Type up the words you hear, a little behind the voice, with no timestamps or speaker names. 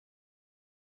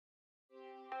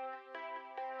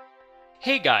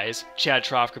Hey guys, Chad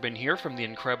Trofkerman here from the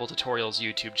Incredible Tutorials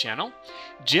YouTube channel.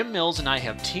 Jim Mills and I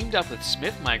have teamed up with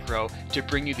Smith Micro to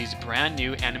bring you these brand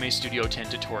new Anime Studio 10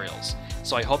 tutorials.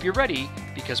 So I hope you're ready,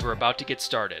 because we're about to get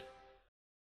started.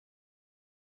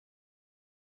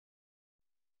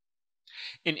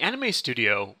 In Anime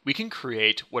Studio, we can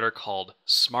create what are called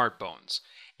smart bones.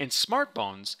 And smart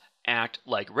bones act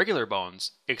like regular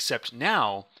bones, except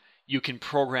now you can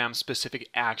program specific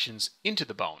actions into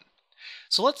the bone.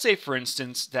 So let's say, for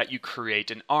instance, that you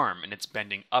create an arm and it's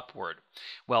bending upward.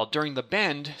 Well, during the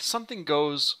bend, something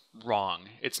goes wrong.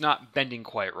 It's not bending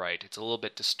quite right. It's a little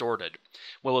bit distorted.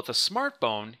 Well, with a smart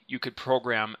bone, you could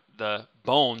program the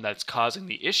bone that's causing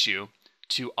the issue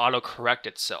to auto-correct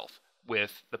itself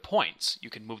with the points.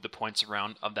 You can move the points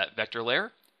around of that vector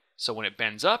layer. So when it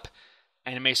bends up,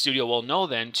 Anime Studio will know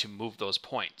then to move those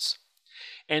points.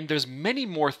 And there's many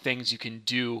more things you can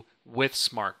do with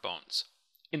smart bones.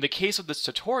 In the case of this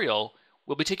tutorial,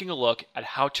 we'll be taking a look at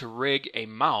how to rig a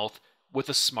mouth with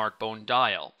a smartbone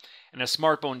dial. And a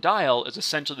smartbone dial is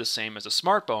essentially the same as a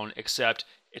smartbone, except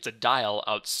it's a dial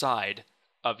outside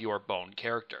of your bone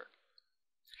character.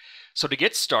 So to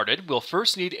get started, we'll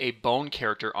first need a bone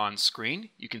character on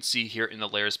screen. You can see here in the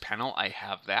layers panel, I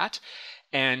have that.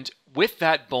 And with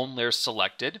that bone layer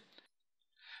selected,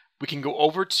 we can go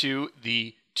over to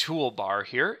the toolbar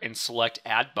here and select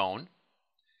Add Bone.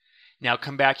 Now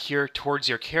come back here towards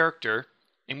your character,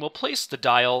 and we'll place the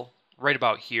dial right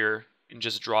about here and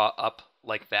just draw up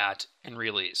like that and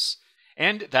release.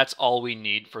 And that's all we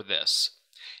need for this.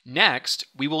 Next,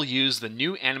 we will use the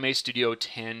new Anime Studio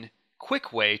 10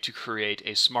 quick way to create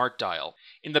a smart dial.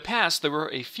 In the past, there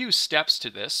were a few steps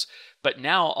to this, but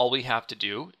now all we have to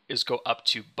do is go up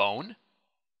to Bone,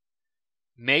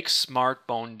 Make Smart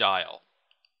Bone Dial.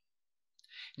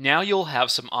 Now you'll have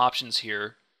some options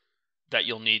here that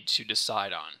you'll need to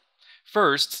decide on.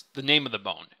 First, the name of the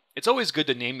bone. It's always good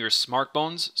to name your smart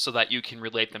bones so that you can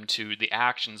relate them to the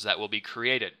actions that will be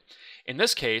created. In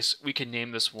this case, we can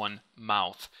name this one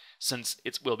Mouth, since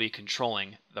it will be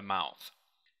controlling the mouth.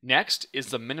 Next is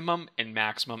the minimum and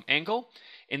maximum angle.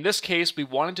 In this case, we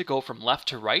wanted to go from left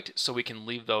to right, so we can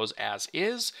leave those as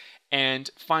is. And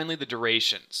finally, the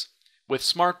durations. With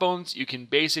smart bones, you can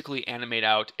basically animate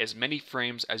out as many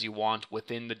frames as you want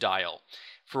within the dial.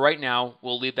 For right now,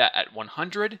 we'll leave that at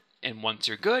 100, and once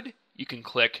you're good, you can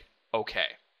click OK.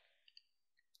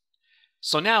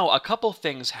 So now a couple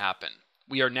things happen.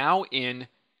 We are now in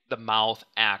the mouth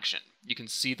action. You can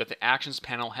see that the actions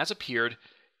panel has appeared,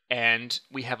 and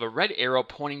we have a red arrow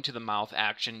pointing to the mouth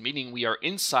action, meaning we are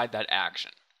inside that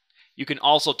action. You can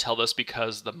also tell this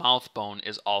because the mouth bone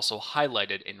is also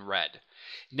highlighted in red.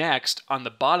 Next, on the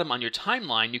bottom on your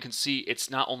timeline, you can see it's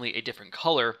not only a different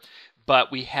color,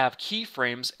 but we have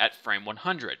keyframes at frame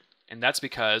 100. And that's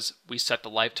because we set the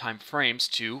lifetime frames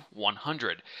to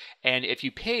 100. And if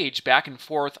you page back and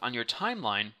forth on your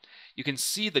timeline, you can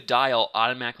see the dial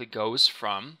automatically goes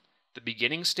from the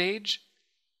beginning stage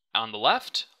on the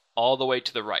left all the way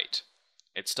to the right.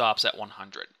 It stops at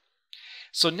 100.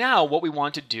 So now what we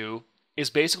want to do is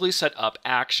basically set up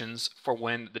actions for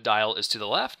when the dial is to the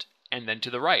left and then to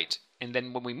the right. And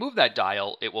then when we move that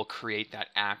dial, it will create that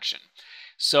action.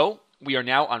 So we are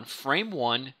now on frame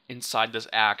 1 inside this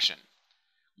action.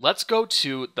 Let's go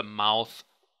to the mouth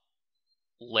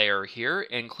layer here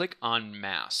and click on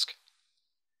Mask.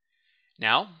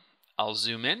 Now, I'll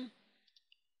zoom in,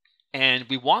 and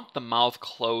we want the mouth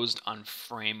closed on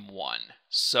frame 1.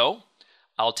 So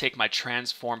I'll take my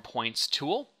Transform Points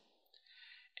tool,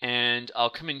 and I'll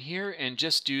come in here and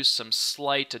just do some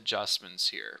slight adjustments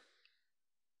here.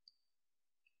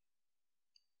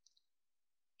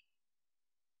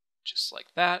 Just like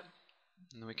that.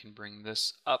 And then we can bring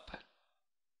this up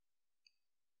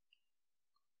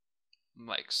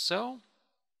like so.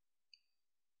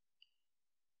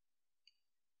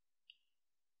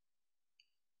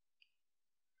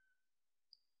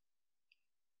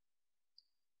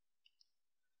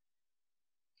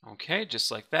 Okay, just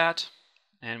like that.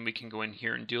 And we can go in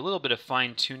here and do a little bit of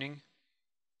fine tuning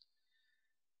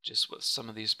just with some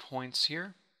of these points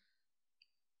here.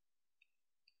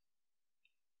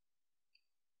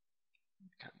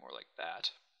 Kind of more like that.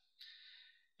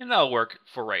 And that'll work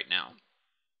for right now.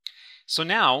 So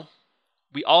now,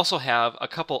 we also have a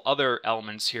couple other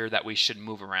elements here that we should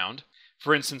move around.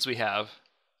 For instance, we have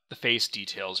the face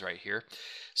details right here.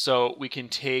 So we can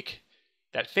take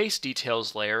that face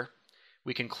details layer,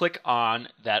 we can click on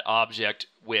that object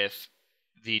with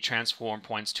the Transform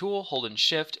Points tool, hold in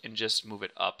Shift, and just move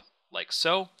it up like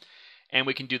so. And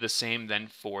we can do the same then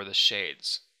for the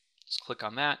shades. Just click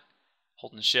on that,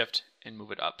 hold in Shift, and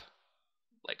move it up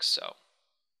like so.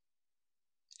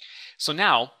 So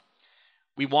now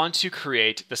we want to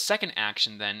create the second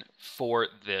action then for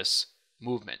this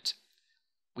movement.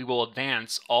 We will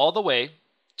advance all the way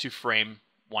to frame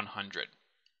 100.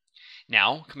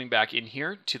 Now, coming back in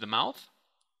here to the mouth,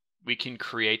 we can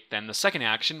create then the second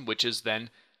action, which is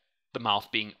then the mouth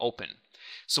being open.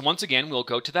 So once again, we'll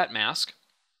go to that mask,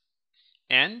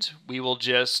 and we will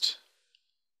just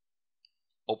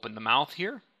open the mouth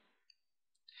here.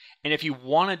 And if you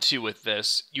wanted to with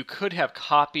this, you could have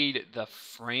copied the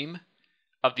frame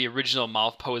of the original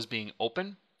mouth pose being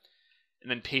open,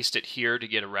 and then paste it here to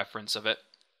get a reference of it,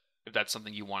 if that's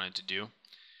something you wanted to do.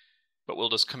 But we'll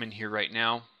just come in here right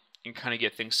now and kind of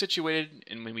get things situated,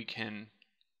 and then we can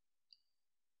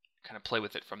kind of play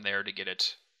with it from there to get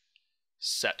it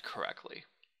set correctly.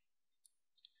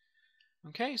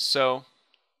 Okay, so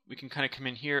we can kind of come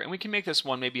in here, and we can make this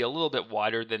one maybe a little bit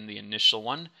wider than the initial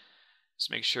one. Just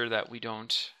make sure that we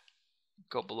don't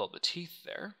go below the teeth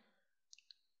there.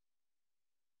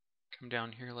 Come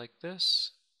down here like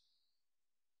this.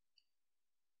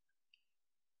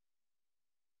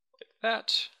 Like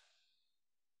that.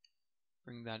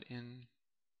 Bring that in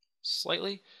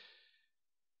slightly.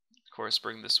 Of course,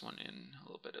 bring this one in a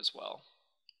little bit as well.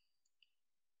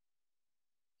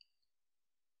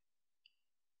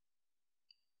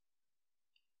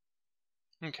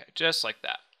 Okay, just like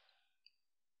that.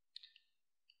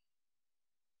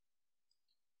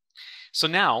 So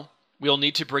now we'll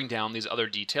need to bring down these other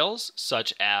details,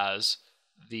 such as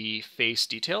the face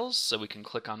details. So we can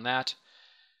click on that,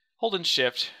 hold in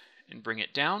Shift, and bring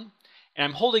it down. And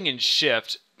I'm holding in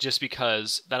Shift just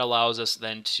because that allows us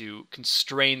then to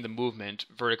constrain the movement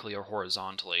vertically or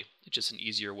horizontally. It's just an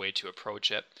easier way to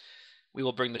approach it. We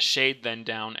will bring the shade then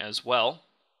down as well.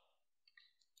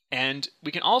 And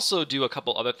we can also do a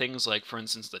couple other things, like for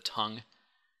instance the tongue.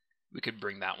 We could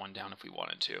bring that one down if we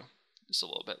wanted to, just a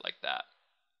little bit like that.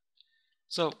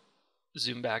 So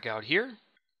zoom back out here,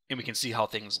 and we can see how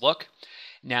things look.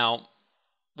 Now,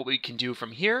 what we can do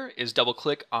from here is double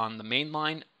click on the main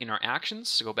line in our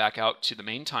actions to go back out to the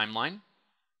main timeline.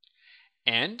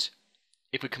 And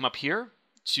if we come up here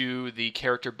to the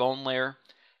character bone layer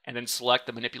and then select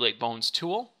the manipulate bones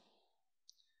tool,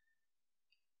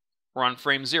 we're on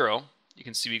frame 0. You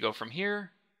can see we go from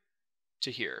here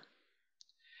to here.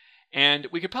 And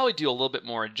we could probably do a little bit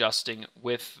more adjusting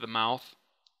with the mouth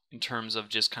in terms of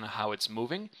just kind of how it's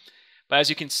moving. But as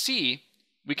you can see,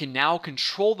 we can now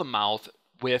control the mouth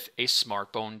with a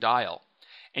smart bone dial.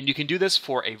 And you can do this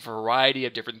for a variety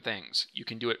of different things. You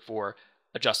can do it for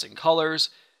adjusting colors,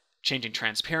 changing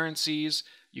transparencies.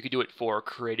 You can do it for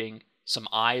creating some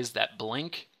eyes that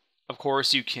blink. Of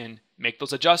course, you can make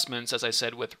those adjustments, as I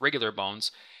said, with regular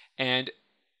bones. And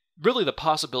really, the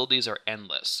possibilities are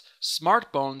endless.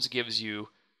 Smart bones gives you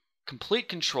complete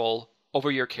control over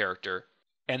your character.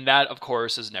 And that, of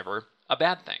course, is never a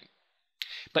bad thing.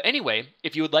 But anyway,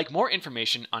 if you would like more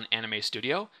information on Anime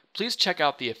Studio, please check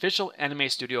out the official Anime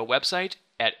Studio website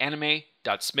at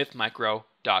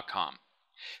anime.smithmicro.com.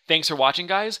 Thanks for watching,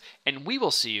 guys, and we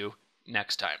will see you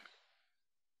next time.